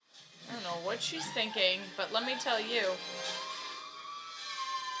what she's thinking, but let me tell you.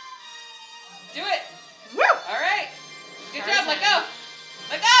 Do it. Woo! All right. Good job. Tarzan. Let go.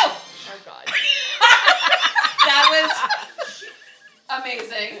 Let go. Oh, God. That was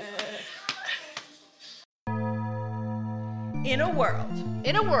amazing. In a world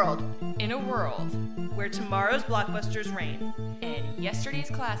In a world, where tomorrow's blockbusters reign. and yesterday's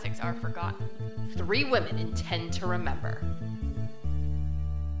classics are forgotten. 3 women intend to remember.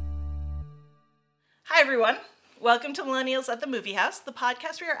 Hi, everyone. Welcome to Millennials at the Movie House, the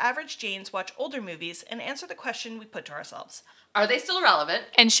podcast where your average Janes watch older movies and answer the question we put to ourselves. Are they still relevant?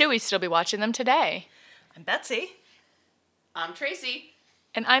 And should we still be watching them today? I'm Betsy. I'm Tracy.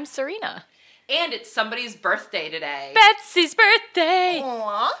 And I'm Serena. And it's somebody's birthday today. Betsy's birthday!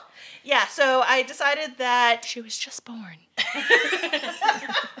 Aww. Yeah, so I decided that She was just born.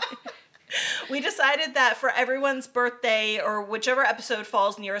 we decided that for everyone's birthday or whichever episode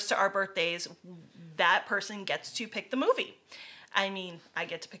falls nearest to our birthdays, that person gets to pick the movie. I mean, I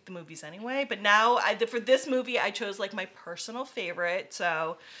get to pick the movies anyway, but now for this movie, I chose like my personal favorite.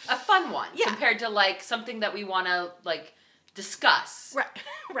 So A fun one. Yeah. Compared to like something that we want to like discuss. right,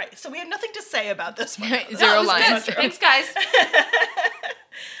 right. So we have nothing to say about this one. Zero No, it was lines. good. Thanks, guys.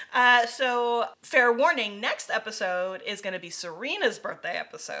 So fair warning, next episode is going to be Serena's birthday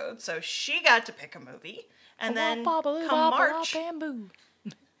episode. So she got to pick a movie, and then come March, Bamboo.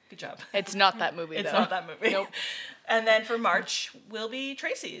 good job. It's not that movie, It's though. not that movie. Nope. And then for March will be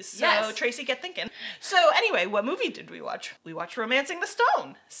Tracy's. So Yes. Tracy, get thinking. So anyway, what movie did we watch? We watched Romancing the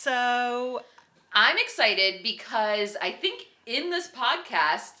Stone. So I'm excited because I think in this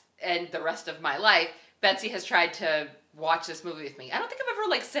podcast and the rest of my life, Betsy has tried to watch this movie with me. I don't think I've ever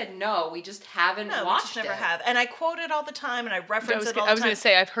like said no. We just haven't no, we watched just never it. have. And I quote it all the time, and I reference it all I the was time. going to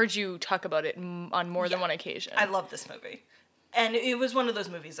say, I've heard you talk about it on more than Yeah. one occasion. I love this movie. And it was one of those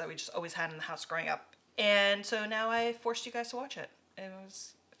movies that we just always had in the house growing up. And so now I forced you guys to watch it. It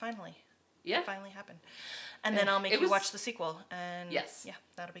was finally. Yeah. It finally happened. And then I'll make It you was- watch the sequel. And Yes. yeah,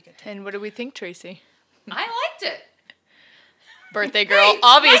 that'll be good too. And what do we think, Tracy? I liked it. Birthday girl Hey,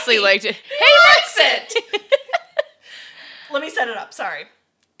 obviously Mikey. liked it. Likes it. Let me set it up. Sorry.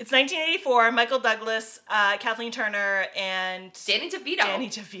 It's 1984. Michael Douglas, Kathleen Turner, and Danny DeVito. Danny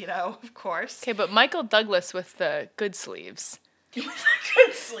DeVito, of course. Okay, but Michael Douglas with the good sleeves.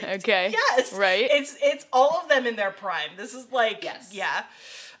 Good sleep. Okay. Yes. Right? It's all of them in their prime. This is like Yes. yeah.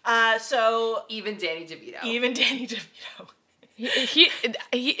 So Even Danny DeVito. even Danny DeVito.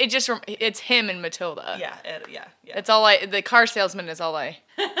 It's him and Matilda. Yeah. Yeah. It's the car salesman is all I.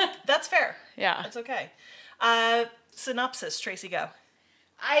 That's fair. Yeah. That's okay. Synopsis, Tracy, go.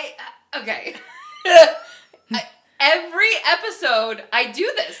 Okay. Every episode, I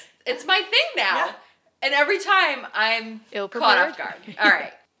do this. It's my thing now. Yeah. And every time I'm Ill-prepared? caught off guard. All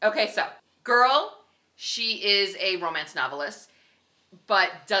right. Okay, so girl, she is a romance novelist,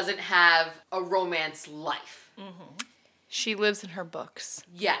 but doesn't have a romance life. She lives in her books.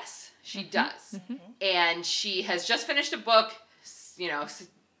 Yes, she does. And she has just finished a book,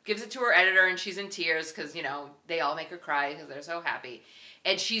 gives it to her editor, and she's in tears because, they all make her cry because they're so happy.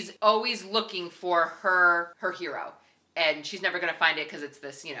 And she's always looking for her hero. And she's never going to find it because it's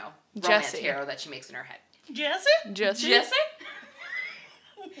this, romance Jesse. hero that she makes in her head. Jesse? Just Jesse?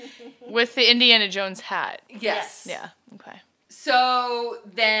 with the Indiana Jones hat. Yes. Yeah. Okay. So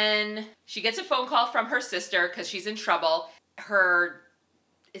then she gets a phone call from her sister because she's in trouble.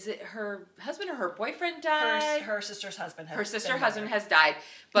 Is it her husband or her boyfriend died? Her sister's husband. Her sister husband has died.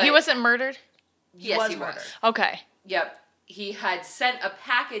 But He wasn't murdered? yes, he murdered. was. Okay. Yep. He had sent a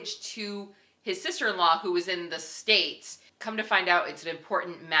package to his sister-in-law who was in the States. Come to find out, it's an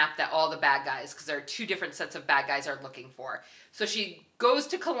important map that all the bad guys, because there are 2 different sets of bad guys, are looking for. So she goes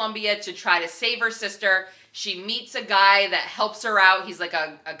to Colombia to try to save her sister. She meets a guy that helps her out. He's like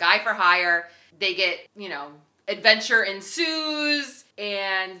a guy for hire. They get, adventure ensues,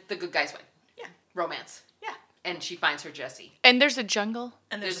 and the good guys win. Yeah. Romance. Yeah. And she finds her Jesse. And there's a jungle.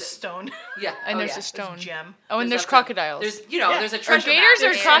 And there's a stone. Yeah. And oh, there's yeah. a stone. Gem. Oh, and there's a- crocodiles. There's, Yeah. there's a Are treasure gators map.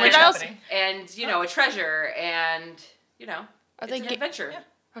 or There's crocodiles? so much happening. And, a treasure, and, Are it's they an ga- adventure. Yeah.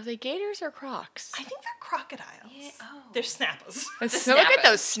 Are they gators or crocs? I think they're crocodiles. Yeah, oh. They're snappers. So look at snappers.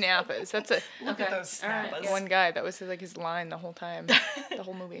 those snappers. That's a Look Okay. at those All right. snappers. Yeah. one guy. That was like his line the whole time, the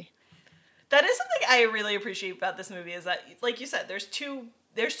whole movie. That is something I really appreciate about this movie is that, like you said, there's two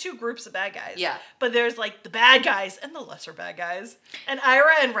groups of bad guys. Yeah. But there's like the bad guys and the lesser bad guys. And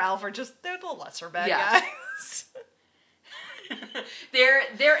Ira and Ralph are they're the lesser bad Yeah. guys.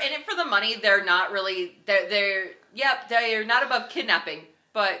 They're in it for the money. They're not really they're not above kidnapping.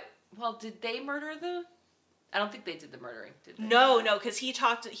 But did they murder the I don't think they did the murdering, did they? No, because he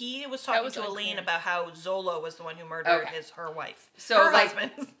was talking was to Elaine unclear. about how Zolo was the one who murdered Okay. her wife. So her like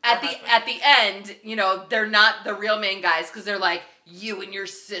husband. at Her the husband. at the end, you know, they're not the real main guys because they're like, you and your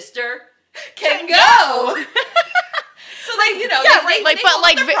sister can go. So like, you know, Yeah, they, right, they, like, they but, hold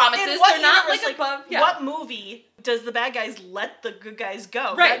like, their vi- promises. In what They're not universe, like above. Yeah. What movie does the bad guys let the good guys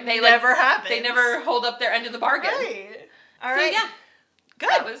go? Right, That they, like, never happens. They never hold up their end of the bargain. Right. All So right. yeah, Good.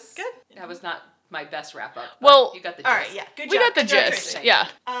 that was good. That was not my best wrap up. but Well, you got the All gist. right. Yeah. Good We job. got the Congratulations. gist. Yeah.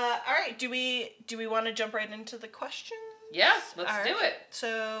 All right. Do we want to jump right into the questions? Yeah, let's All do right. it.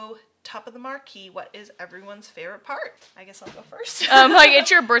 So, top of the marquee, what is everyone's favorite part? I guess I'll go first. Like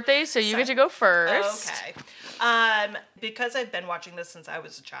it's your birthday, so you get to go first. Okay. Because I've been watching this since I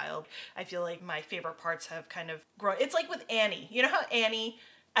was a child, I feel like my favorite parts have kind of grown. It's like with Annie. You know how Annie,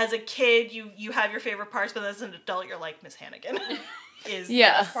 as a kid, you have your favorite parts, but as an adult, you're like, Miss Hannigan is the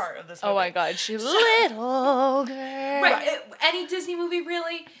Yeah. best part of this movie. Oh my God, she's little girl. Right. Any Disney movie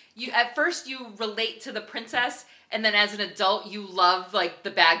really, you at first you relate to the princess, and then as an adult you love like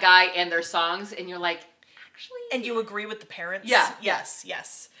the bad guy and their songs, and you're like, actually, And you agree with the parents? Yeah. Yes.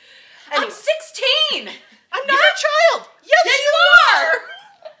 I'm Anyway, 16. I'm not a child. Yes, Yeah, you are.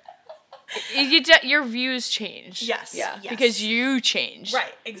 Your views change. Yes. Yeah. Yes. Because you change.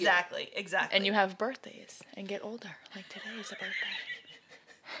 Right. Exactly. And you have birthdays and get older. Like today is a birthday.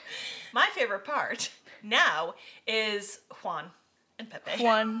 My favorite part now is Juan and Pepe.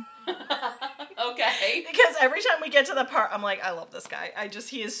 One. Okay. Because every time we get to the part, I'm like, I love this guy.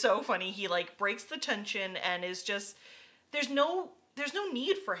 He is so funny. He like breaks the tension and is just, there's no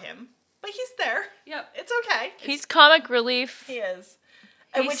need for him, but he's there. Yep. It's okay. He's comic relief. He is.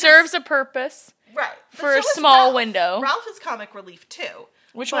 He Which serves is, a purpose right but for a so is small Ralph. window. Ralph is comic relief too.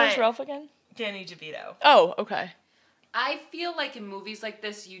 Which one is but Ralph again? Danny DeVito. Oh, okay. I feel like in movies like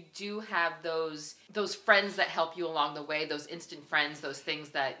this, you do have those friends that help you along the way, those instant friends, those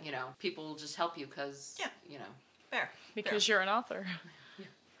things that, you know, people will just help you because, you know. Fair. Because you're an author.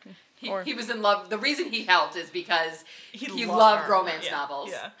 He was in love. The reason he helped is because he loved loved her. romance Yeah. novels.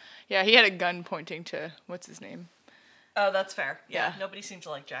 Yeah. Yeah, he had a gun pointing to, what's his name? Oh, that's fair. Yeah. Yeah. Nobody seemed to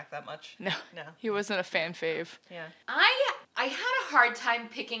like Jack that much. No. No. He wasn't a fan fave. Yeah. I had a hard time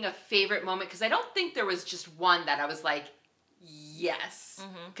picking a favorite moment because I don't think there was just one that I was like, yes.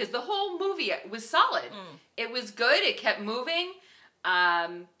 Because the whole movie was solid. It was good. It kept moving.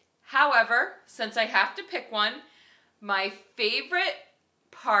 However, since I have to pick one, my favorite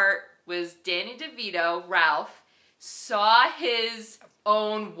part was Danny DeVito, Ralph, saw his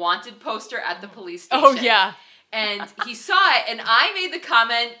own wanted poster at the police station. Oh, yeah. And he saw it, and I made the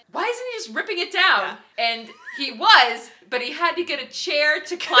comment, why isn't he just ripping it down? Yeah. And he was, but he had to get a chair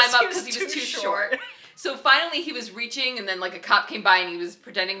to climb up he because was he was too too short. short. So finally he was reaching, and then like a cop came by and he was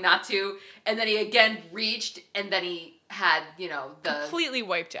pretending not to, and then he again reached, and then he had, you know, the Completely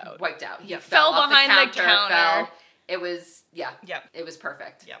wiped out. wiped out. He Fell off behind the counter. fell. It was, yeah. Yep. It was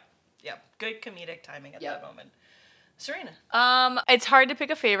perfect. Yep. Good comedic timing at Yep. that moment. Serena. It's hard to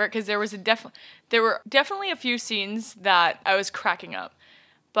pick a favorite because there were definitely a few scenes that I was cracking up.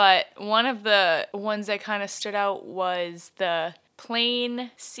 But one of the ones that kind of stood out was the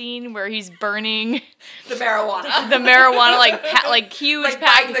plane scene where he's burning The marijuana. the marijuana like huge like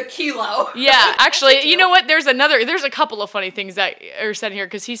pack. by the kilo. Yeah, actually, you know what? There's a couple of funny things that are said here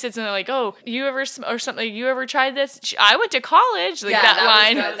because he said something like, "Oh, you ever tried this? I went to college." Like Yeah, that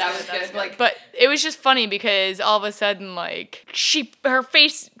line. Was good. That was good. Like, But it was just funny because all of a sudden, like her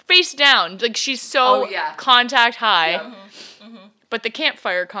face down, like she's so Oh, yeah. contact high. Yeah. But the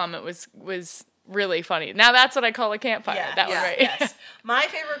campfire comment was really funny. Now that's what I call a campfire. Yeah, that yeah, one, right? Yes. My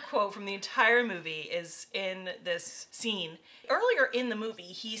favorite quote from the entire movie is in this scene. Earlier in the movie,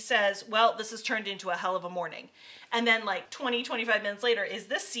 he says, well, this has turned into a hell of a morning. And then like 20, 25 minutes later is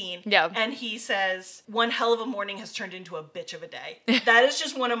this scene. Yeah. And he says, one hell of a morning has turned into a bitch of a day. That is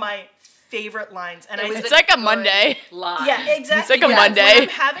just one of my favorite lines. And It was It's like a good Monday. line. yeah, exactly. It's like a Yeah, Monday. When I'm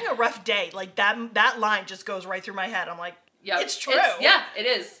having a rough day, like that line just goes right through my head. I'm like, Yep. it's true. Yeah, it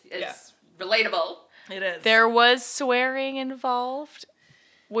is. It's relatable. It is. There was swearing involved,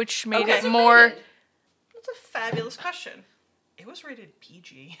 which made Okay. it more. That's a fabulous question. It was rated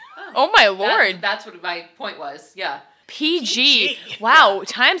PG. Oh my lord. That's what my point was. Yeah. PG. PG. Wow,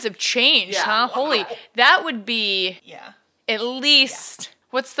 times have changed, Yeah. huh? Holy, that would be Yeah. at least.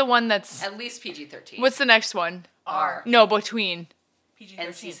 What's the one that's? At least PG-13. What's the next one? R. No, between. PG-13.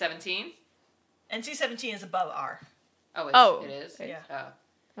 NC-17? NC-17 is above R. Oh, it is? Yeah. Oh.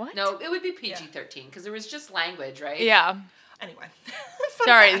 What? No, it would be PG-13 because there was just language, right? Yeah. Anyway.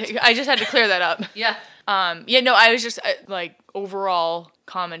 Sorry, I just had to clear that up. Yeah. Yeah, no, I was just like overall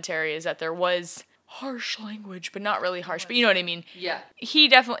commentary is that there was harsh language, but not really harsh, but you know what I mean. Yeah. He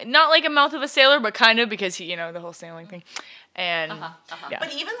definitely, not like a mouth of a sailor, but kind of, because he, the whole sailing thing. And, yeah.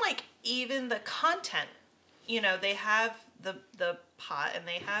 But even the content, they have the pot and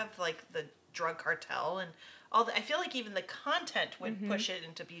they have like the drug cartel and all I feel like even the content would push it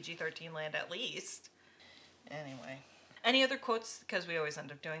into PG-13 land at least. Anyway. Any other quotes? Because we always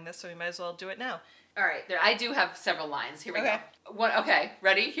end up doing this, so we might as well do it now. All right, I do have several lines. Here we go. Okay,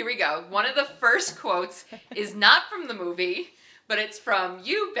 ready? Here we go. One of the first quotes is not from the movie, but it's from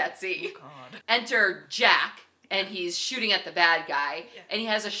you, Betsy. Oh, God. Enter Jack, and he's shooting at the bad guy, and he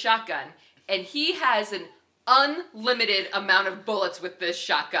has a shotgun, and he has an unlimited amount of bullets with this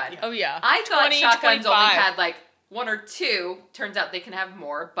shotgun. Oh, yeah. I thought 20, shotguns 25. only had like 1 or 2. Turns out they can have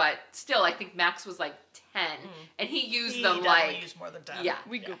more, but still, I think max was like 10, and he used them like used more than 10. yeah.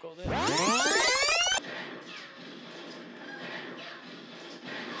 We Googled it.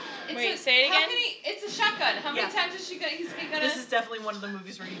 Wait, say it again? It's a shotgun. How many Yeah. times is he's gonna... This is definitely one of the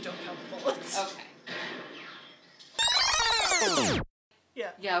movies where you don't count the bullets. Okay.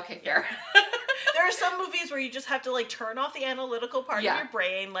 Yeah. Yeah, okay, fair. There are some movies where you just have to like turn off the analytical part of Yeah. your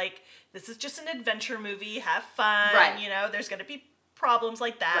brain. Like, this is just an adventure movie. Have fun. Right. There's going to be problems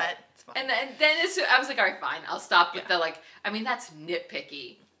like that. Right. It's fine. And then I was like, all right, fine. I'll stop with the like, I mean, that's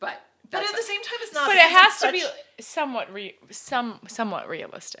nitpicky, but But that's at the same time, it's not. But it because has it's to be such- somewhat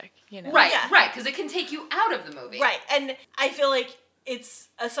realistic, right, Yeah. right, because it can take you out of the movie. Right. And I feel like it's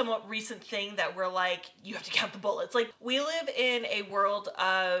a somewhat recent thing that we're like, you have to count the bullets. Like, we live in a world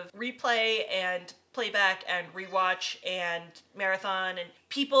of replay and playback and rewatch and marathon, and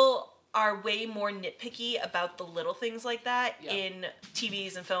people are way more nitpicky about the little things like that in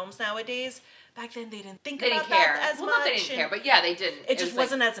TVs and films nowadays. Back then, they didn't think about care. that as well, much. not they didn't care, but yeah, they didn't. It just was like-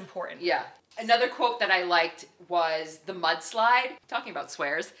 wasn't as important. Yeah. Another quote that I liked was the mudslide. Talking about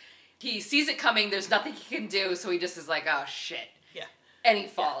swears. He sees it coming, there's nothing he can do, so he just is like, oh shit. Yeah. And he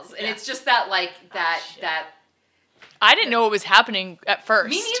falls. And Yeah. it's just that like shit. that I didn't know what was happening at first.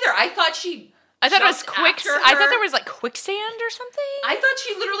 me neither. I thought I thought it was jumped quick. after I thought her. there was like quicksand or something. I thought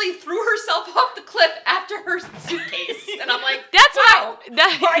she literally threw herself off the cliff after her suitcase. And I'm like, That's wow. what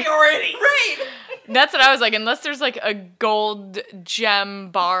that, Priorities. Right. that's what I was like. Unless there's like a gold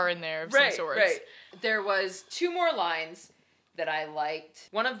gem bar in there of some sorts. Right. There was 2 more lines that I liked.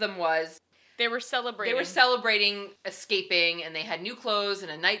 One of them was They were celebrating. they were celebrating escaping, and they had new clothes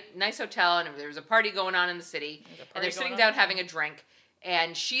and a nice hotel, and there was a party going on in the city. And they're sitting down having a drink,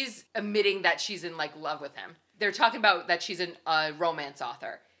 and she's admitting that she's in like love with him. They're talking about that she's a romance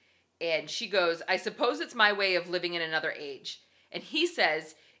author. And she goes, I suppose it's my way of living in another age. And he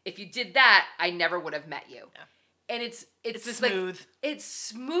says, if you did that, I never would have met you. Yeah. And it's this smooth. like it's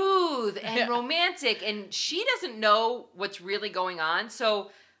smooth and Yeah. romantic, and she doesn't know what's really going on.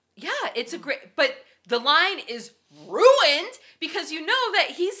 So yeah, it's a great, but the line is ruined because you know that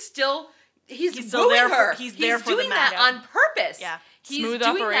he's still still wooing there for- her. he's there for the doing match. that on purpose. Yeah. He's Smooth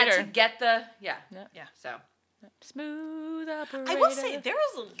doing that operator. to get the yeah. So Smooth operator. I will say there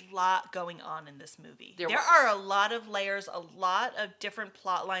is a lot going on in this movie. There There was. are a lot of layers, a lot of different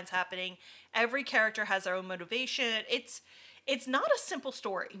plot lines happening. Every character has their own motivation. It's not a simple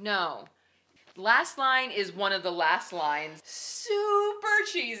story. no. Last line is one of the last lines. Super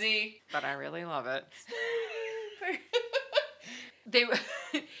cheesy, but I really love it.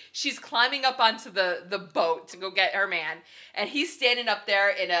 She's climbing up onto the boat to go get her man, and he's standing up there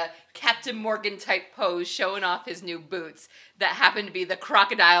in a Captain Morgan type pose, showing off his new boots that happen to be the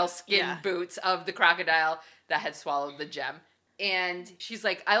crocodile skin boots of the crocodile that had swallowed the gem. And she's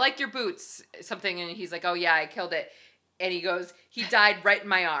like, I like your boots, something, and he's like, oh yeah, I killed it. And he goes, he died right in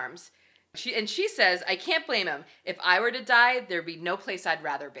my arms. She says, I can't blame him. If I were to die, there'd be no place I'd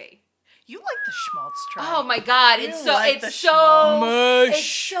rather be. You like the schmaltz trend. Oh my god, You it's so like the it's so Mush. it's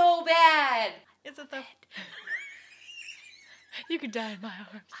so bad. Is it though? You could die in my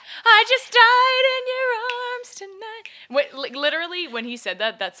arms. I just died in your arms tonight. Wait, like, literally, when he said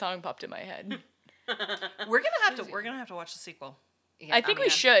that song popped in my head. We're gonna have to watch the sequel. Yeah, I think we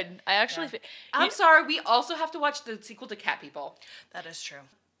should. I actually. I'm sorry, we also have to watch the sequel to Cat People. That is true.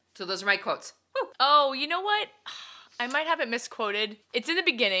 So those are my quotes. Woo. Oh, you know what? I might have it misquoted. It's in the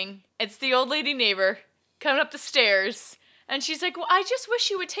beginning. It's the old lady neighbor coming up the stairs. And she's like, well, I just wish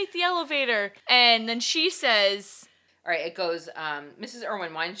you would take the elevator. And then she says... All right, it goes, Mrs.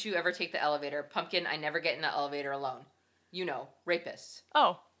 Irwin, why didn't you ever take the elevator? Pumpkin, I never get in the elevator alone. You know, rapists.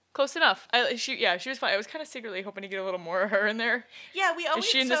 Oh, close enough. She was fine. I was kind of secretly hoping to get a little more of her in there. Yeah, we always Is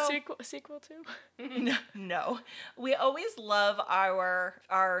she in the sequel too? No. We always love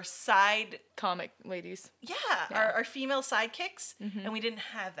our side Comic ladies. our female sidekicks, and we didn't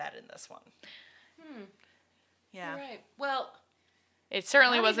have that in this one. Yeah. Right. Well, It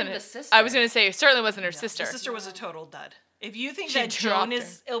certainly Not wasn't. even the I sister. was gonna say it certainly wasn't her sister. The sister was a total dud. If you think She that Joan dropped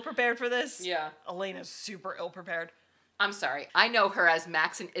is ill prepared for this, yeah. Elena's super ill prepared. I'm sorry. I know her as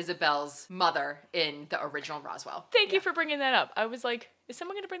Max and Isabel's mother in the original Roswell. Thank you for bringing that up. I was like, is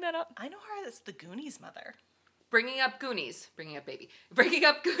someone gonna bring that up? I know her as the Goonies mother. Bringing up Goonies. Bringing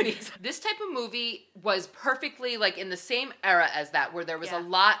up Goonies. This type of movie was perfectly like in the same era as that, where there was a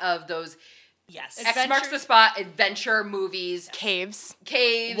lot of those Yes. X marks the spot adventure movies, Caves.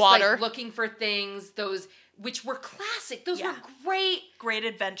 like Water. looking for things, those which were classic. Those Yeah. were great. Great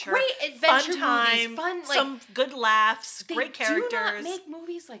adventure. Great adventure fun time, movies. Fun, like, some good laughs, They great characters. do not make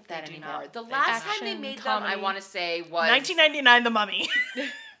movies like that They do anymore. not. The They last do time they not. made Action, them, I comedy. want to say was 1999, The Mummy.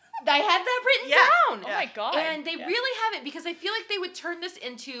 I had that written Yeah. down. Oh my god. And they really haven't, because I feel like they would turn this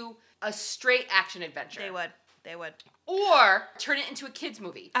into a straight action adventure. They would. Or turn it into a kids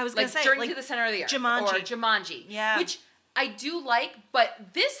movie. I was gonna like say, Journey like to the Center of the Earth. Jumanji. Or Jumanji. Yeah. Which I do like,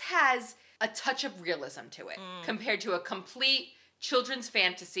 but this has a touch of realism to it compared to a complete children's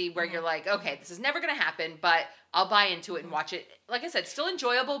fantasy where you're like, okay, this is never going to happen, but I'll buy into it and watch it. Like I said, still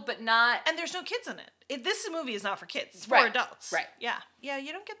enjoyable, but not... And there's no kids in it. This movie is not for kids. It's for Right. adults. Right. Yeah. Yeah,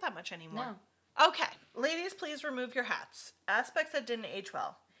 you don't get that much anymore. No. Okay. Ladies, please remove your hats. Aspects that didn't age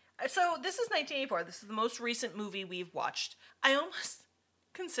well. So this is 1984. This is the most recent movie we've watched. I almost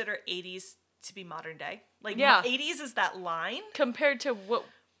consider 80s to be modern day. Like, Yeah. 80s is that line. Compared to what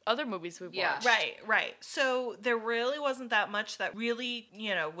other movies we've Yeah. watched. Right. So there really wasn't that much that really,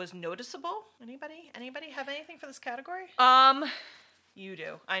 was noticeable. Anybody have anything for this category? You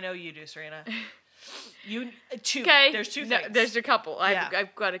do. I know you do, Serena. You two. Okay. There's two No, things. there's a couple. Yeah.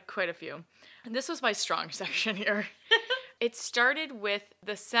 I've got quite a few. And this was my strong section here. It started with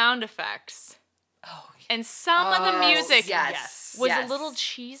the sound effects. Oh, And some of the music yes. was Yes. a little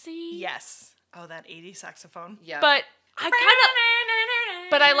cheesy. yes. Oh, that 80s saxophone. Yeah. But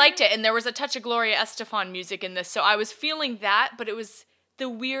I liked it, and there was a touch of Gloria Estefan music in this, so I was feeling that, but it was the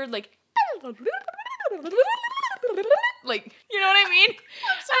weird, like, you know what I mean?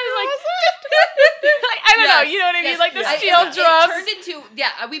 I don't know, you know what I mean? Like the steel drums. It turned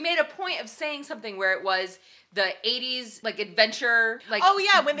into, we made a point of saying something where it was the 80s, like, adventure, like, Oh,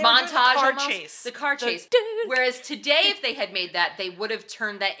 yeah, when they were doing the montage car almost. chase. The car chase. Whereas today, if they had made that, they would have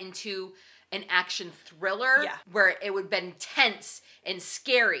turned that into an action thriller where it would have been tense and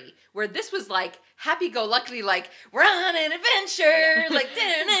scary. Where this was like happy-go-lucky, like, we're on an adventure, like,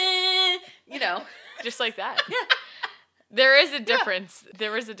 da-da-da, Just like that. Yeah. There is a difference.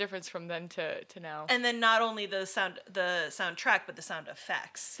 There is a difference from then to now. And then not only the soundtrack, but the sound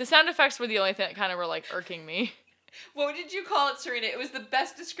effects. The sound effects were the only thing that kind of were like irking me. What did you call it, Serena? It was the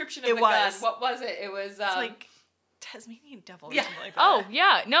best description of It the was. gun. What was it? It was It's like Tasmanian devil or Yeah. something like that. Oh,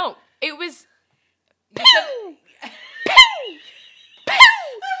 yeah. No, it was... you said-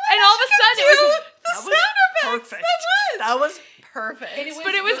 And all of a sudden it was... That was perfect. That was perfect. And it was,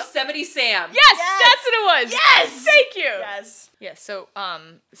 But it was- Yosemite Sam. Yes, Yes! that's what it was. Yes! Thank you. Yes. Yeah, so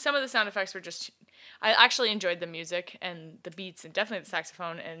some of the sound effects were just... I actually enjoyed the music and the beats and definitely the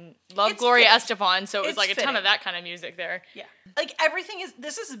saxophone and love It's Gloria fitting. Estefan, so it was It's like a ton fitting. of that kind of music there. Yeah. Like everything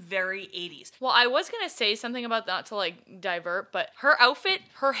this is very 80s. Well, I was going to say something about not to like divert, but her outfit,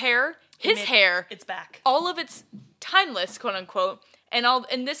 her hair, his hair, It's back. all of it's timeless, quote unquote. And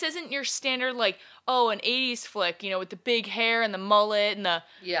this isn't your standard like, oh, an 80s flick, with the big hair and the mullet and the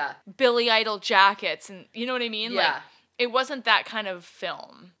Yeah. Billy Idol jackets and you know what I mean? Yeah. Like it wasn't that kind of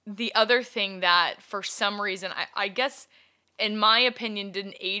film. The other thing that for some reason I guess in my opinion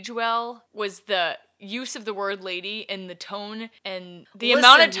didn't age well was the use of the word lady and the tone and the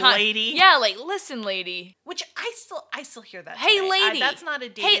amount of Listen, time. lady. Yeah, like listen, lady. Which I still hear that. Hey, today. lady. That's not a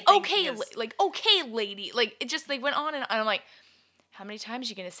dated Hey, thing okay, because- okay, lady. Like it just they went on and I'm like, how many times are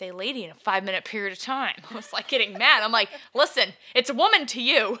you gonna say lady in a 5-minute period of time? I was like getting mad. I'm like, listen, it's a woman to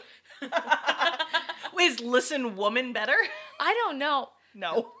you. Wait, is listen woman better? I don't know.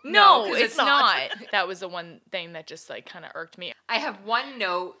 No. No, 'cause it's not. That was the one thing that just like kind of irked me. I have one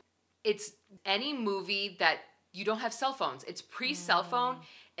note. It's any movie that you don't have cell phones. It's pre-cell phone,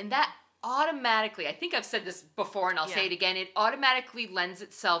 and that automatically, I think I've said this before and I'll say it again, it automatically lends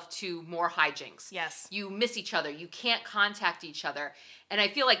itself to more hijinks. Yes. You miss each other. You can't contact each other. And I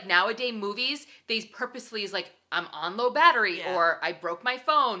feel like nowadays movies, they purposely is like, I'm on low battery or I broke my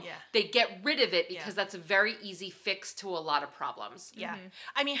phone. Yeah. They get rid of it because that's a very easy fix to a lot of problems. Yeah.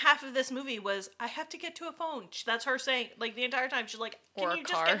 I mean, half of this movie was, I have to get to a phone. That's her saying, like, the entire time. She's like, Or can a you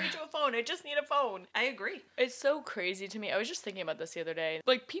just get car. me to a phone? I just need a phone. I agree. It's so crazy to me. I was just thinking about this the other day.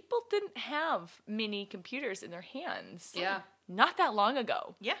 Like people didn't have mini computers in their hands. Yeah. not that long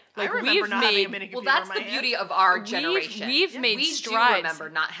ago. Yeah, Like, I remember we've not having a made- mini Well, computer that's in the my beauty hand. of our generation. We've made we strides. do remember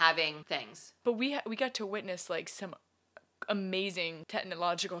not having things. But we got to witness like some amazing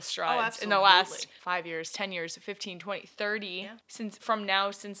technological strides in the absolutely. last 5 years, 10 years, 15, 20, 30, Yeah.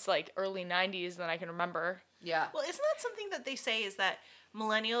 since like early 90s that I can remember. Yeah. Well, isn't that something that they say is that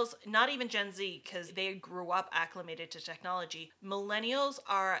millennials, not even Gen Z, because they grew up acclimated to technology, millennials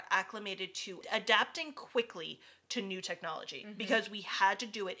are acclimated to adapting quickly to new technology because we had to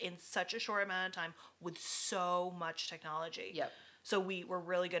do it in such a short amount of time with so much technology. Yep. So we were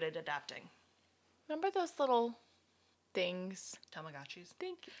really good at adapting. Remember those little things? Tamagotchis.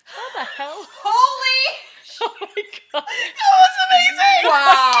 Thank you. How the hell? Holy! Oh my god. That was amazing!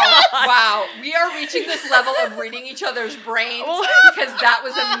 Wow. Wow. We are reaching this level of reading each other's brains because that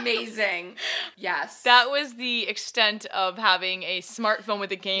was amazing. Yes. That was the extent of having a smartphone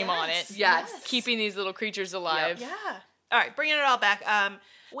with a game on it. Yes. Keeping these little creatures alive. Yeah. All right, bringing it all back.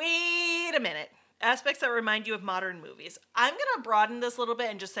 Wait a minute. Aspects that remind you of modern movies. I'm going to broaden this a little bit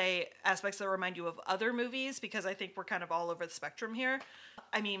and just say aspects that remind you of other movies because I think we're kind of all over the spectrum here.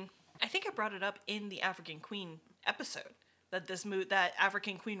 I mean, I think I brought it up in the African Queen episode that that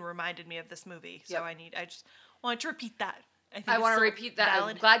African Queen reminded me of this movie. So Yep. I just wanted to repeat that. think I it's want to still repeat that.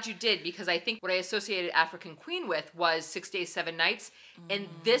 valid. I'm glad you did because I think what I associated African Queen with was 6 Days, 7 Nights, and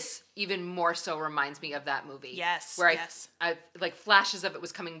this even more so reminds me of that movie. Yes, where yes. I like flashes of it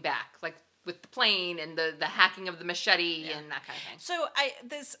was coming back, like with the plane and the hacking of the machete and that kind of thing. So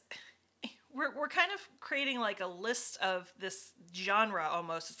we're kind of creating like a list of this genre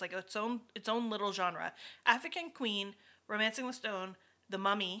almost. It's like its own little genre. African Queen, Romancing the Stone, The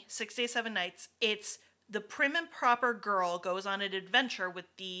Mummy, 6 Days, 7 Nights. It's the prim and proper girl goes on an adventure with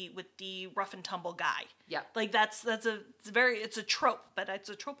the rough and tumble guy. Yeah. Like it's a trope, but it's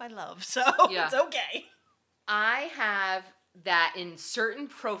a trope I love. So Yeah. it's okay. I have that in certain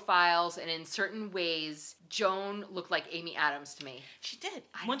profiles and in certain ways, Joan looked like Amy Adams to me. She did.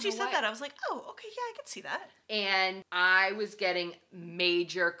 I Once don't you know said why. that, I was like, oh, okay, yeah, I could see that. And I was getting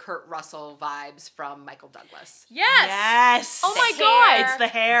major Kurt Russell vibes from Michael Douglas. Yes. Yes. Oh my The God. hair, It's the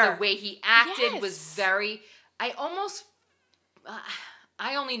hair. The way he acted was Yes. very.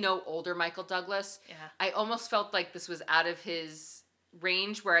 I only know older Michael Douglas. Yeah. I almost felt like this was out of his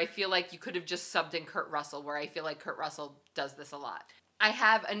range where I feel like you could have just subbed in Kurt Russell, where I feel like Kurt Russell does this a lot. I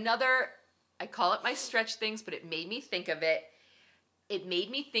have another, I call it my stretch things, but it made me think of it. It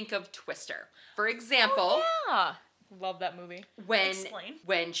made me think of Twister. For example, Yeah. Love that movie. Explain.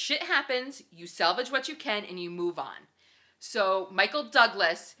 when shit happens, you salvage what you can and you move on. So Michael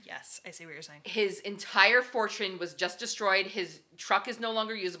Douglas, Yes, I see what you're saying. his entire fortune was just destroyed. His truck is no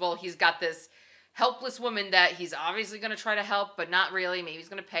longer usable. He's got this helpless woman that he's obviously going to try to help, but not really. Maybe he's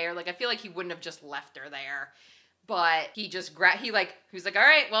going to pay her. Like, I feel like he wouldn't have just left her there. But he just he was like, all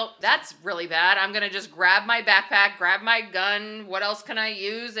right, well, that's really bad. I'm going to just grab my backpack, grab my gun. What else can I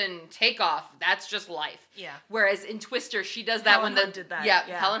use? And take off. That's just life. Yeah. Whereas in Twister, she does that Helen when Hunt did that, Yeah,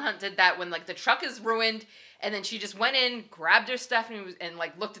 yeah. Helen Hunt did that when like the truck is ruined, and then she just went in, grabbed her stuff, and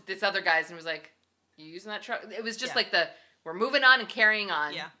like looked at this other guys and was like, "You using that truck?" It was just Yeah. like we're moving on and carrying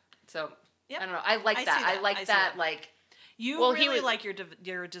on. Yeah. So Yep. I don't know. I like I that. see I that. like I see that. that. Like You Well, he really was- like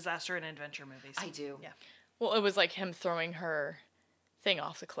your disaster and adventure movies. I do. Yeah. Well, it was like him throwing her thing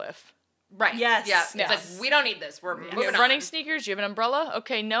off the cliff. Right. Yes. Yeah. It's Yes. like we don't need this. We're You moving have on. running sneakers? Do you have an umbrella?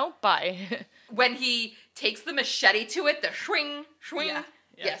 Okay, no, bye. When he takes the machete to it, the swing. Yeah.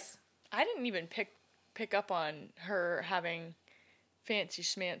 Yes. I didn't even pick up on her having fancy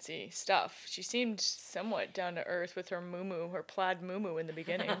schmancy stuff. She seemed somewhat down to earth with her her plaid muumuu in the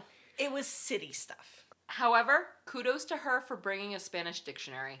beginning. It was city stuff. However, kudos to her for bringing a Spanish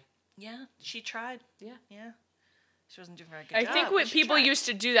dictionary. Yeah. She tried. Yeah. Yeah. She wasn't doing a very good I job. think but what she people tried. used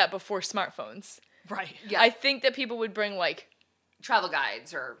to do that before smartphones. Right. Yeah. I think that people would bring like Travel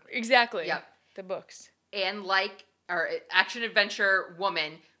guides or exactly Yep. the books. and like our action adventure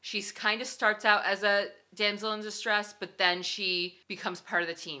woman, she's kind of starts out as a damsel in distress, but then she becomes part of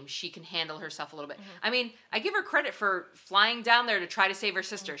the team. She can handle herself a little bit. I mean, I give her credit for flying down there to try to save her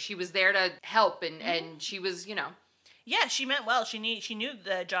sister. She was there to help and she was, Yeah, she meant well. She knew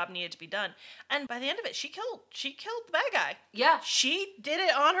the job needed to be done. And by the end of it, she killed the bad guy. yeah. She did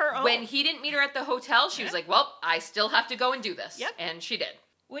it on her own. When he didn't meet her at the hotel, she was like, well, I still have to go and do this. Yep. And she did.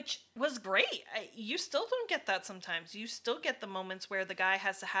 Which was great. You still don't get that sometimes. You still get the moments where the guy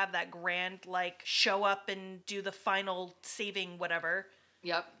has to have that grand, like, show up and do the final saving whatever.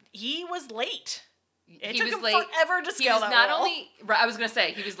 Yep. He was late. It He took was him late. forever to He scale was that not wall. only, I was going to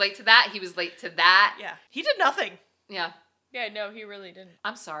say, he was late to that. He was late to that. Yeah. He did nothing. Yeah. Yeah, no, he really didn't.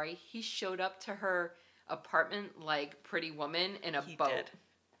 I'm sorry. He showed up to her apartment like Pretty Woman in a He boat. did.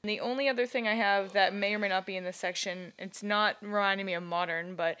 And the only other thing I have that may or may not be in this section, it's not reminding me of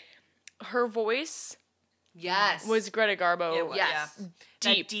Modern, but her voice Yes. was Greta Garbo. It was, Yes. yeah.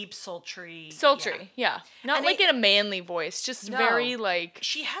 Deep. That deep, sultry. Sultry, yeah. Not And like in a manly voice, just No. very like...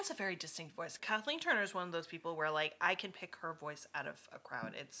 She has a very distinct voice. Kathleen Turner is one of those people where, like, I can pick her voice out of a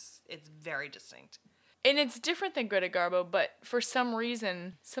crowd. It's very distinct. And it's different than Greta Garbo, but for some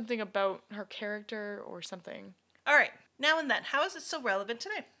reason, something about her character or something. All right, Now and Then. How is it still relevant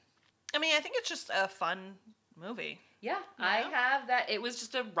today? I mean, I think it's just a fun movie. Yeah, I have that. It was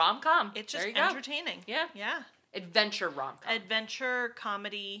just a rom-com. It's just There you go. entertaining. Yeah. Yeah. Adventure rom-com. Adventure,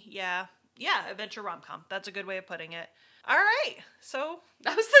 comedy, yeah. Yeah, adventure rom-com. That's a good way of putting it. All right, so...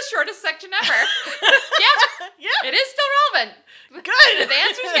 That was the shortest section ever. Yeah, Yeah, it is still relevant. good. The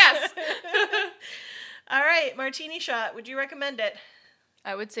answer is yes. All right, martini shot. Would you recommend it?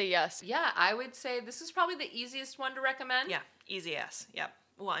 I would say yes. Yeah, I would say this is probably the easiest one to recommend. Yeah, easy yes. Yep.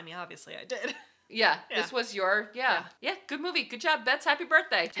 Well, I mean, obviously I did. Yeah, Yeah. this was your, yeah, good movie. Good job, Bets. Happy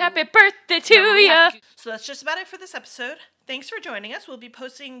birthday. Happy birthday to ya! So that's just about it for this episode. Thanks for joining us. We'll be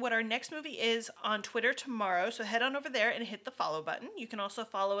posting what our next movie is on Twitter tomorrow, so head on over there and hit the follow button. You can also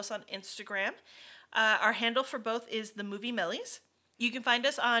follow us on Instagram. Our handle for both is The Movie Millies. You can find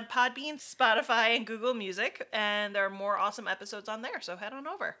us on Podbean, Spotify, and Google Music, and there are more awesome episodes on there, so head on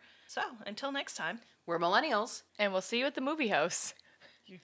over. So, until next time. We're millennials. And we'll see you at the movie house.